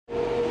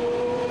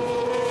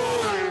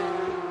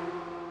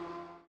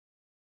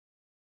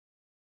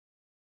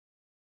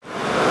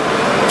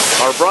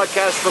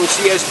broadcast from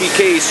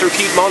CSBK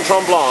Circuit Mont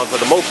Tremblant for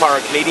the Mont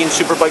Canadian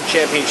Superbike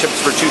Championships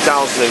for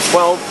 2012.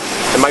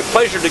 And my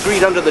pleasure to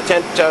greet under the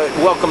tent,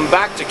 welcome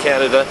back to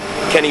Canada,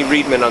 Kenny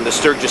Riedmann on the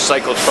Sturgis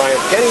Cycle Triumph.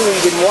 Kenny,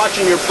 we've been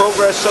watching your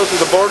progress south of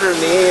the border in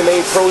the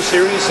AMA Pro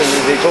Series and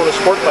the Daytona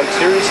Sport Bike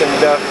Series, and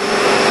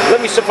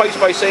let me suffice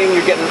by saying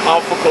you're getting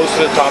awful close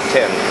to the top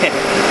 10.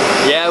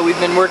 Yeah, we've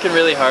been working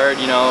really hard,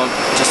 you know,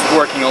 just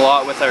working a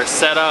lot with our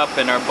setup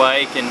and our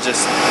bike and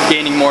just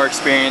gaining more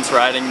experience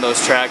riding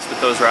those tracks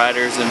with those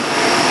riders, and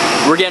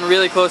we're getting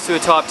really close to a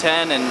top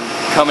 10, and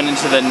coming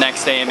into the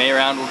next AMA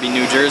round will be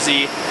New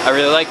Jersey. I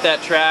really like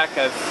that track.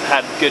 I've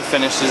had good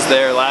finishes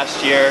there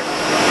last year,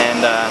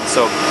 and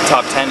so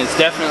top 10 is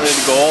definitely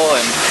the goal,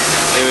 and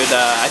it would,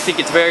 I think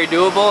it's very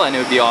doable, and it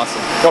would be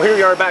awesome. Well, here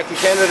you are back in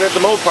Canada at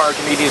the Mont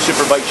Canadian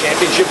Superbike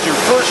Championships. Your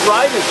first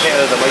ride in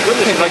Canada. My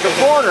goodness, you're like a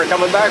foreigner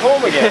coming back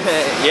home again.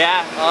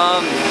 Yeah,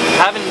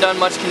 haven't done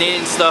much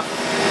Canadian stuff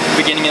at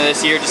the beginning of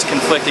this year, just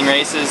conflicting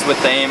races with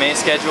the AMA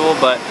schedule,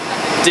 but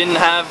didn't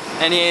have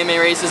any AMA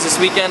races this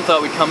weekend.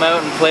 Thought we'd come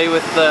out and play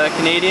with the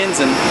Canadians,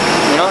 and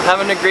you know,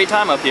 having a great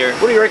time up here.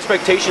 What are your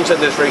expectations at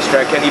this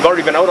racetrack? And you've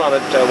already been out on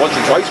it once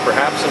or twice,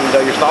 perhaps, and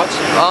your thoughts?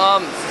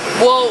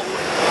 Well,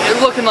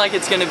 it's looking like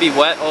it's going to be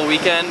wet all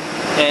weekend,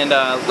 and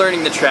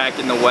learning the track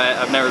in the wet,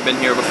 I've never been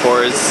here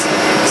before, is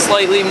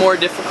slightly more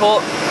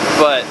difficult,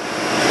 but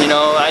you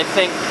know, I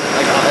think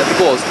the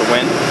goal is to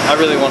win. I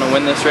really want to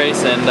win this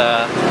race, and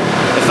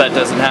if that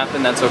doesn't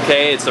happen, that's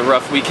okay. It's a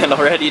rough weekend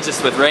already,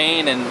 just with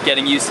rain and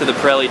getting used to the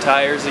Pirelli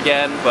tires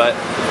again, but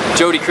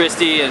Jody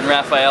Christie and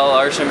Raphael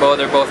Archambault,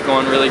 they're both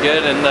going really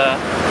good,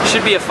 and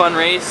should be a fun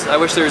race. I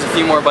wish there was a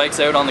few more bikes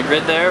out on the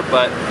grid there,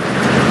 but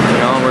you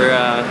know, we're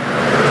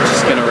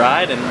just going to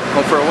ride and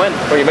hope for a win.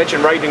 Well, you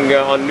mentioned riding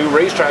on new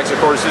racetracks. Of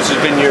course, this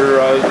has been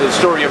the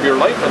story of your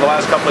life for the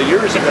last couple of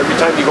years. And every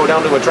time you go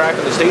down to a track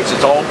in the States,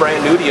 it's all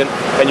brand new to you,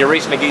 and you're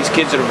racing against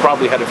kids that have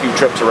probably had a few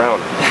trips around.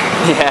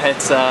 Yeah,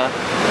 it's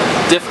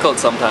difficult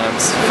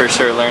sometimes, for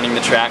sure, learning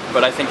the track,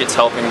 but I think it's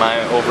helping my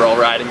overall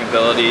riding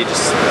ability,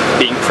 just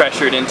being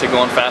pressured into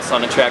going fast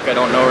on a track I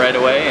don't know right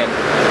away, and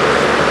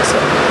so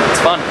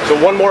it's fun.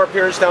 So one more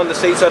appearance down in the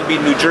States, that'll be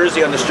New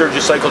Jersey on the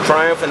Sturgis Cycle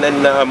Triumph, and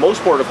then Mont,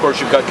 of course,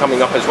 you've got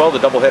coming up as well, the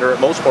doubleheader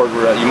at Mont.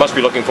 You must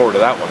be looking forward to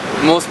that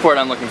one. Mont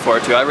I'm looking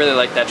forward to. I really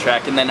like that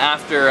track, and then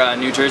after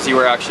New Jersey,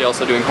 we're actually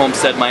also doing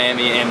Homestead,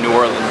 Miami, and New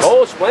Orleans.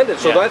 Oh, splendid!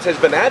 So that has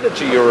been added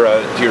to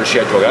your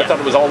schedule. I thought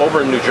it was all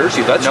over in New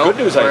Jersey. That's good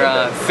news.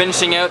 We're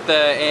finishing out the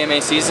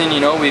AMA season.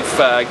 You know, we've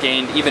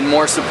gained even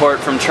more support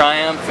from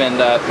Triumph, and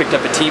picked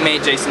up a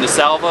teammate, Jason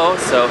DeSalvo.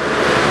 So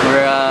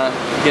we're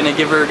gonna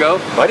give her a go.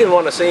 I didn't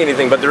want to say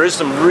anything, but there is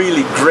some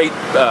really great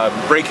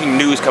breaking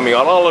news coming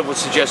out. All I would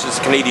suggest is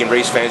Canadian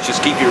race fans,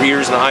 just keep your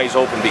ears and eyes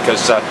open,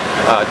 because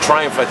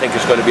Triumph, I think,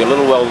 is going to be a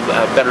little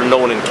better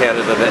known in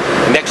Canada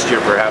next year,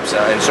 perhaps,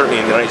 and certainly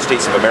in the United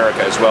States of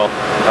America as well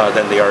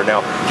than they are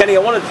now. Kenny, I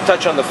wanted to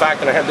touch on the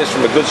fact, and I have this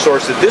from a good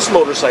source, that this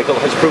motorcycle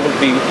has proven to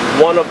be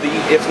one of the,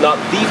 if not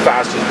the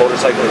fastest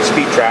motorcycle in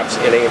speed traps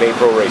in AMA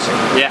Pro Racing.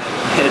 Yeah,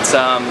 it's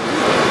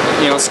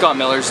you know, Scott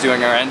Miller's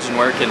doing our engine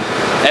work, and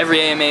every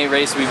AMA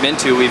race we've been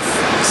to, we've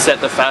set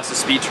the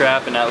fastest speed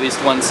trap in at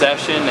least one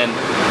session, and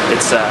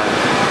it's a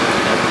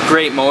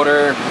great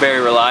motor,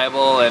 very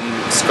reliable, and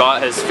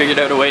Scott has figured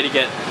out a way to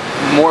get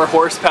more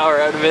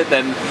horsepower out of it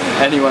than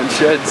anyone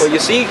should. Well, you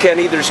see,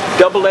 Kenny, there's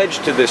double edge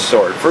to this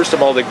sword. First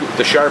of all,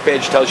 the sharp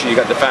edge tells you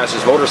got the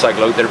fastest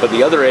motorcycle out there, but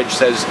the other edge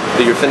says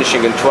that you're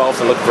finishing in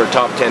 12th and looking for a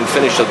top 10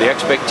 finish, so the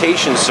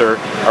expectations, sir,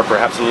 are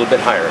perhaps a little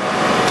bit higher.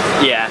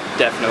 Yeah,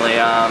 definitely.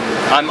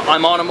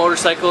 I'm on a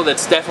motorcycle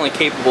that's definitely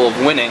capable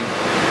of winning,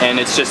 and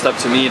it's just up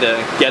to me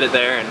to get it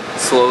there, and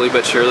slowly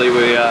but surely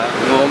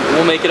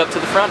we'll make it up to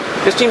the front.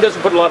 This team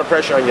doesn't put a lot of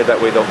pressure on you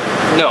that way, though.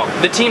 No,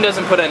 the team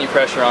doesn't put any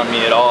pressure on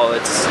me at all.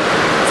 It's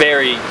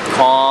very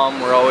calm.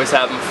 We're always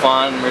having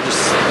fun.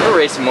 We're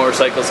racing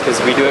motorcycles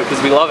because we do it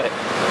because we love it,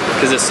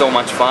 because it's so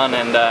much fun.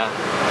 And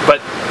but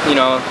you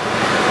know,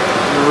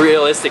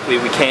 realistically,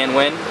 we can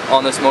win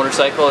on this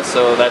motorcycle,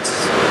 so that's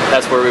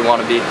where we want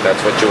to be.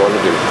 That's what you want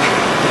to do.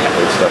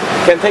 Good stuff.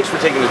 Ken, thanks for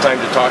taking the time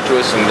to talk to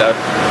us, and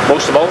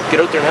most of all,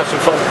 get out there and have some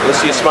fun. Let's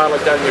see a smile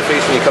like that on your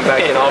face when you come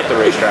back in off the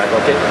racetrack,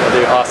 okay?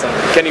 Awesome.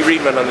 Kenny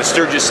Riedmann on the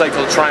Sturgis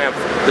Cycle Triumph,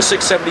 the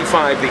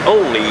 675, the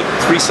only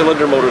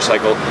 3-cylinder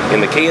motorcycle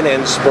in the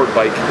K&N Sport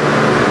Bike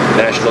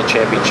National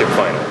Championship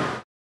Final.